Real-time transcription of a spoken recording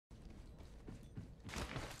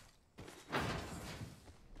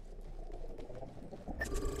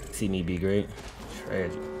see me be great.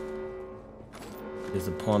 Tragic.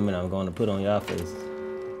 Disappointment I'm going to put on y'all faces.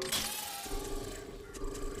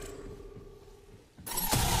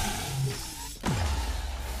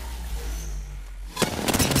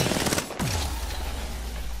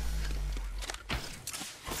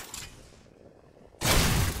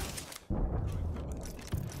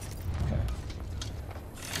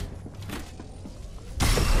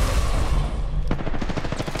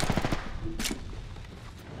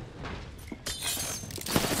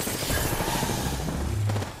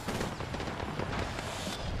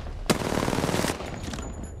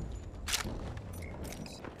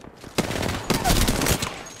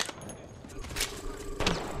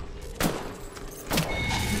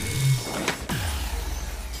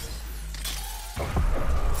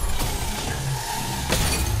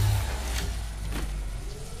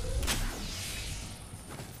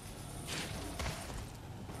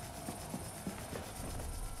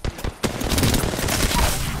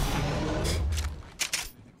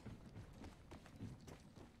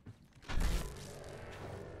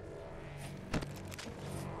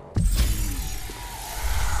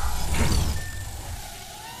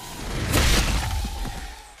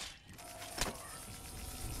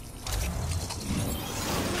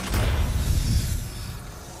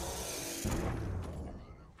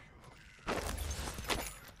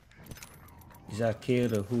 Y'all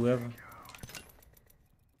killed or whoever.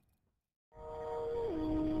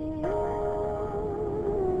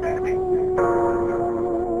 Back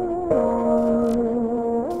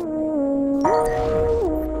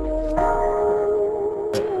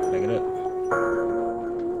it up.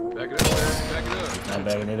 Back it up, man. Back it up. I'm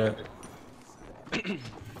backing it up.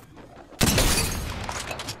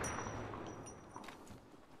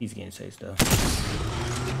 He's getting chased though.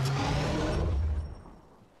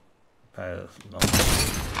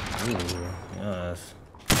 Ooh, yes.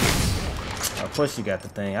 Of course you got the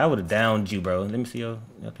thing. I would have downed you, bro. Let me see your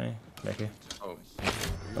thing back here. Oh.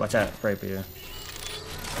 Watch out, right here.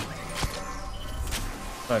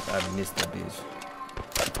 Fuck, I missed that bitch.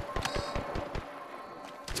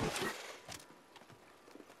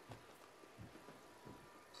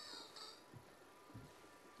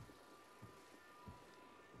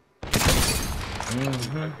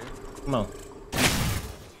 Come on.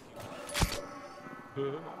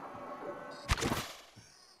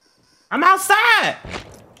 I'm outside.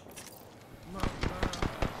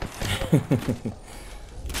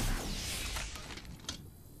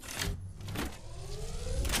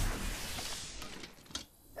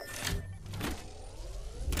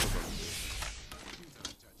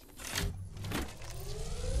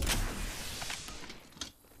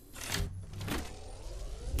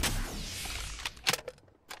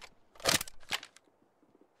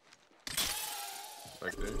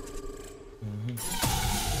 Right there.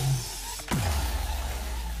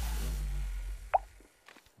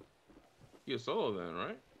 You a solo then,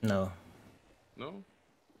 right? No. No?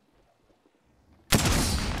 I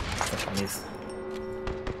missed.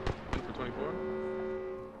 2 for 24?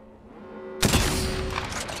 Okay.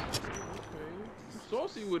 You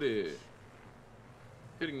saucy with it.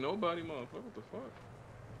 Hitting nobody, motherfucker. What the fuck?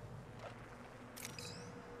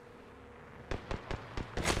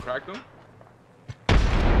 Cracked him?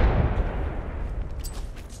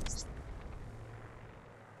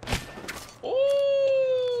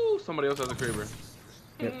 Oh! Somebody else has a Kraber.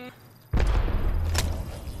 Yep.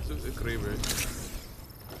 This is a Kraber.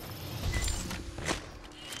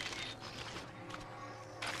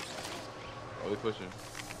 Oh, they're pushing.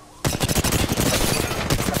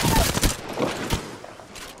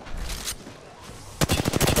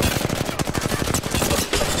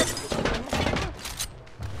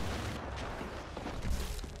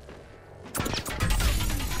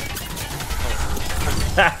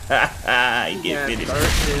 You get finished,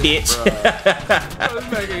 bitch. Oh, this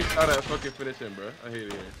man ain't try to fucking finish him, bro. I hate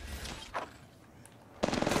it here.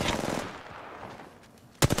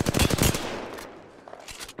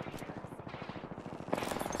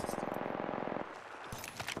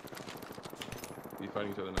 They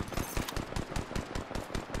fighting each other now.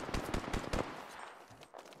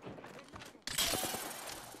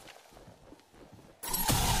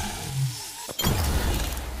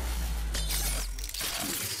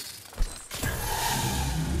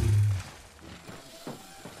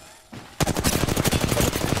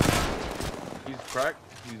 Crack,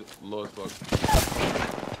 he's low as fuck.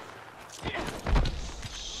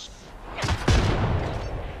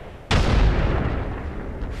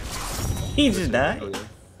 He just died. Oh,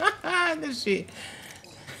 yeah. This shit.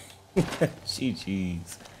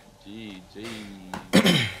 GG's. GG.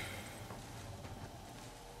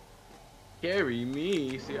 Carry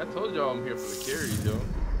me. See, I told y'all I'm here for the carries, yo.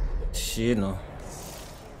 Shit, no.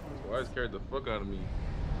 Why scared the fuck out of me?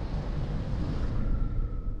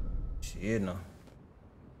 Shit, no.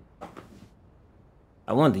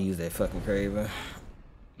 I wanted to use that fucking Craven.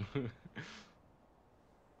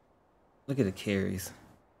 Look at the carries.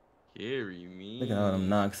 Carry me. Look at all them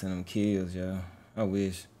knocks and them kills, yo. I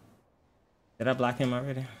wish. Did I block him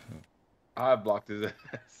already? I blocked his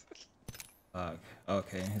ass. Block.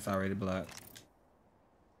 Okay, it's already blocked.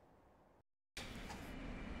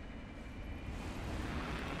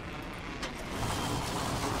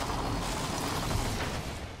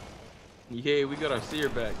 Yeah, we got our seer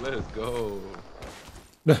back. Let us go.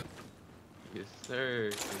 What Yes,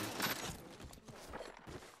 sir.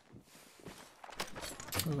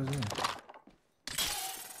 was that?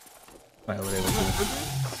 Right over there.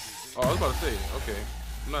 Oh, I was about to say. Okay,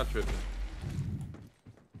 I'm not tripping.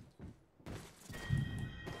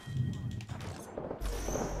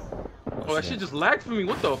 Oh, that shit just lagged for me.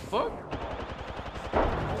 What the fuck?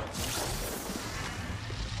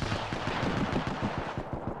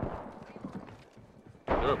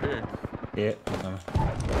 They're up here. Yeah.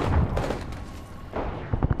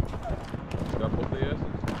 Got both their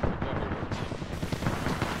asses.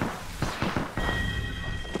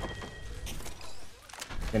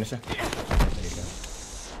 Finisher? There you go.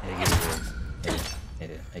 Yeah,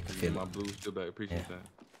 get it. Yeah, I can feel My it. blue still back. Appreciate that.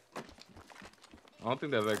 I don't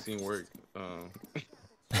think that vaccine worked. He's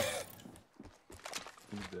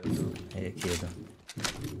dead though. Yeah, it killed him.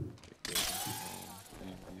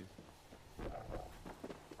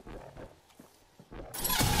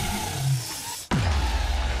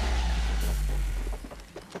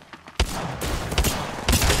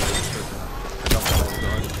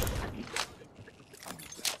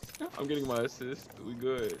 I'm getting my assist. We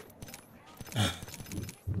good.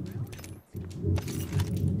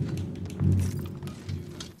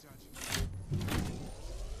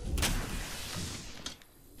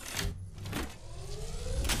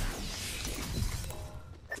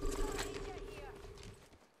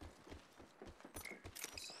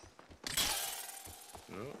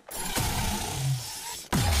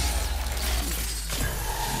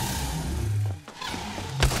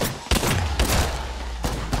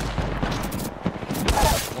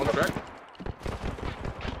 One crack.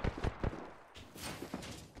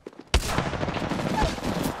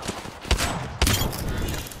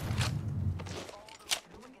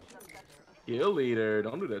 Kill leader,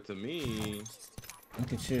 don't do that to me.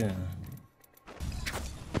 Look at you.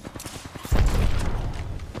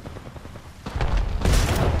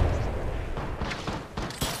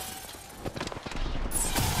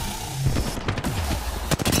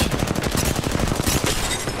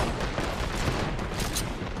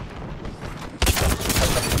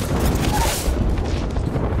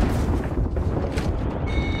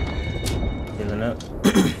 Healing up.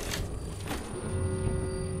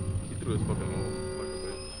 He threw his fucking hole like a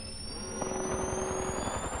bitch.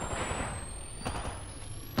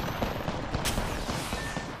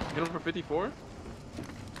 Get him for 54?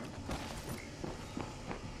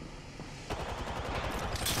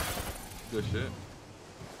 Good shit.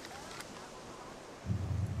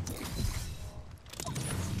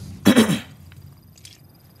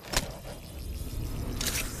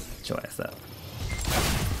 Get your ass up.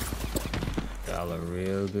 Y'all look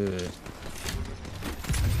real good.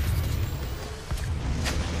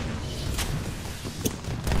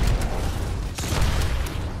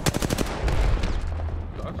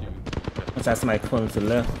 Got you. Let's have somebody pulling to the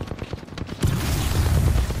left.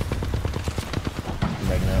 I'm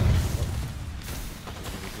backing up.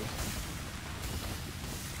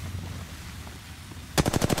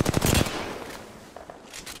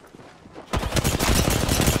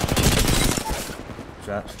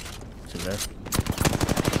 Drops to the left.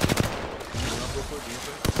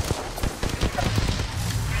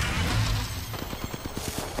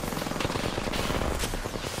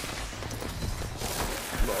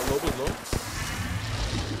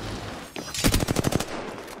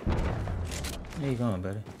 Where you going,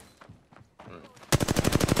 buddy?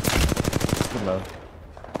 Good low.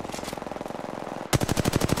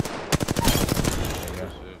 There you go.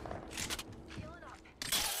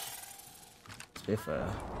 Spitfire.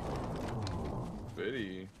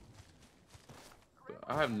 Spitty.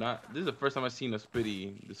 I have not. This is the first time I've seen a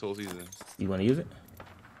Spitty this whole season. You want to use it?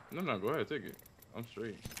 No, go ahead, take it. I'm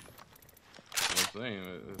straight. You know what I'm saying?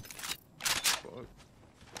 Fuck.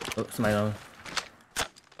 Oh, somebody on.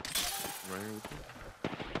 Right here with you.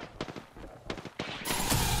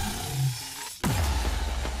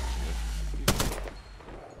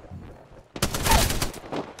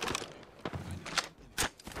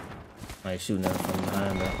 Oh Like shooting us from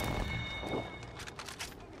behind though.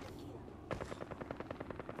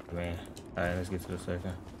 Man. Alright, let's get to the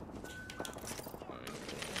second.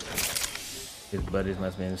 His buddies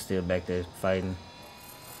must have been still back there fighting.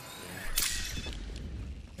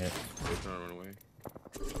 Yeah. They're trying to run away.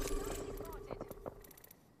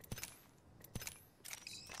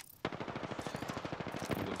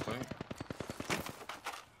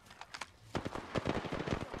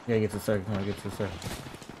 Yeah, get to the circle. Come on, get to the circle.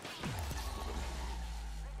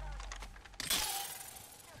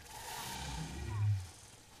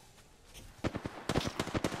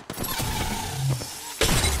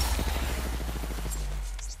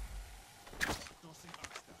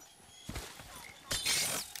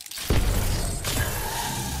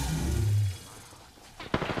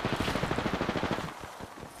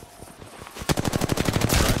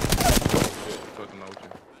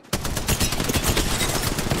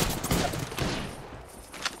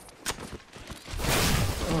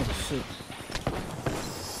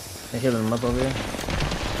 They're healing him up over here.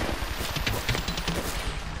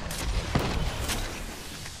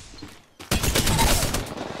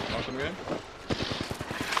 Knock him again.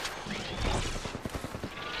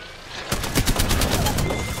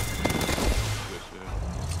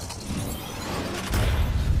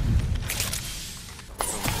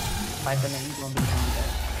 Fight the name, don't be doing that.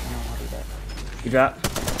 No, I'll do that. You drop.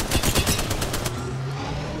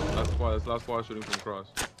 That's last squad shooting from across.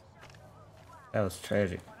 That was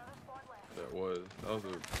tragic. That was a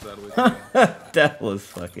sad way to That was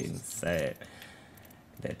fucking sad.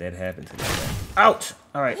 That happened to me. Ouch!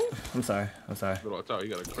 Alright. I'm sorry. I'm sorry. But watch out, you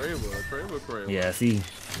got a Kraber. Yeah, I see. You see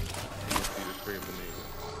the Kraber nigga.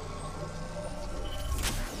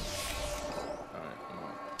 Alright, come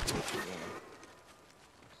on. Let's keep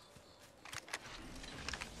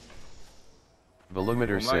going.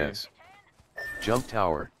 Volumeter says, jump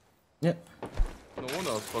tower. Yep. No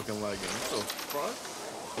wonder I was fucking lagging. What the fuck?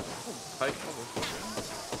 Tight motherfucker.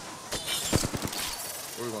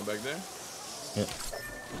 Where we going, back there? Yep.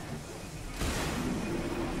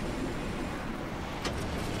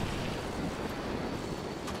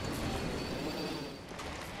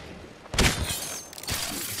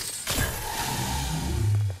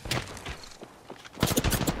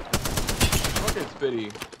 Fucking Spitty.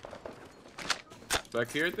 Back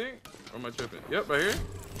here, I think? Or am I tripping? Yep, right here.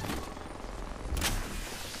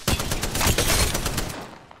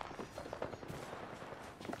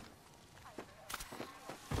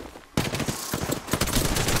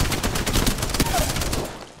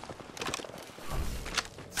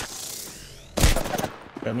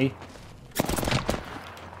 Got me.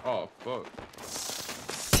 Oh, fuck.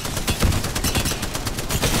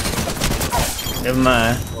 Never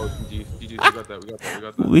mind. Oh, GG, we got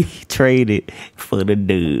that. We traded for the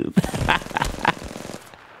dub.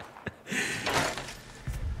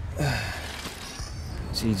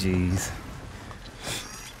 GG's.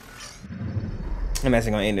 I'm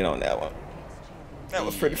actually gonna end it on that one. That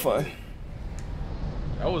was pretty fun.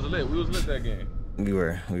 That was lit. We was lit that game. We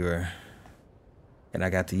were. And I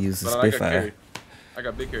got to use the But Spitfire. I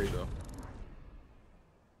got big carry though.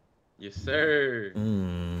 Yes, sir.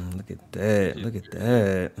 Look at that. Look at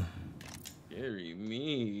that. Carry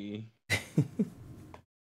me.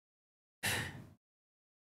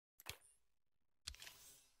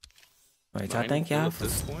 Alright, y'all, thank y'all for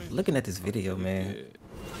looking at this video, man.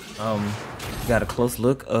 Got a close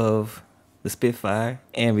look of the Spitfire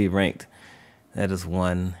and we ranked. That is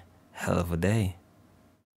one hell of a day.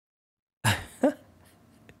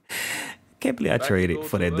 Can't believe I traded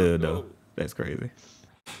for that dub though. That's crazy.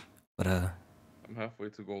 But I'm halfway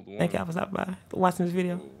to gold one. thank y'all for stopping by, for watching this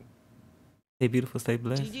video. Stay beautiful, stay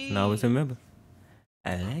blessed, and always remember,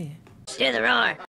 hey. To the roar.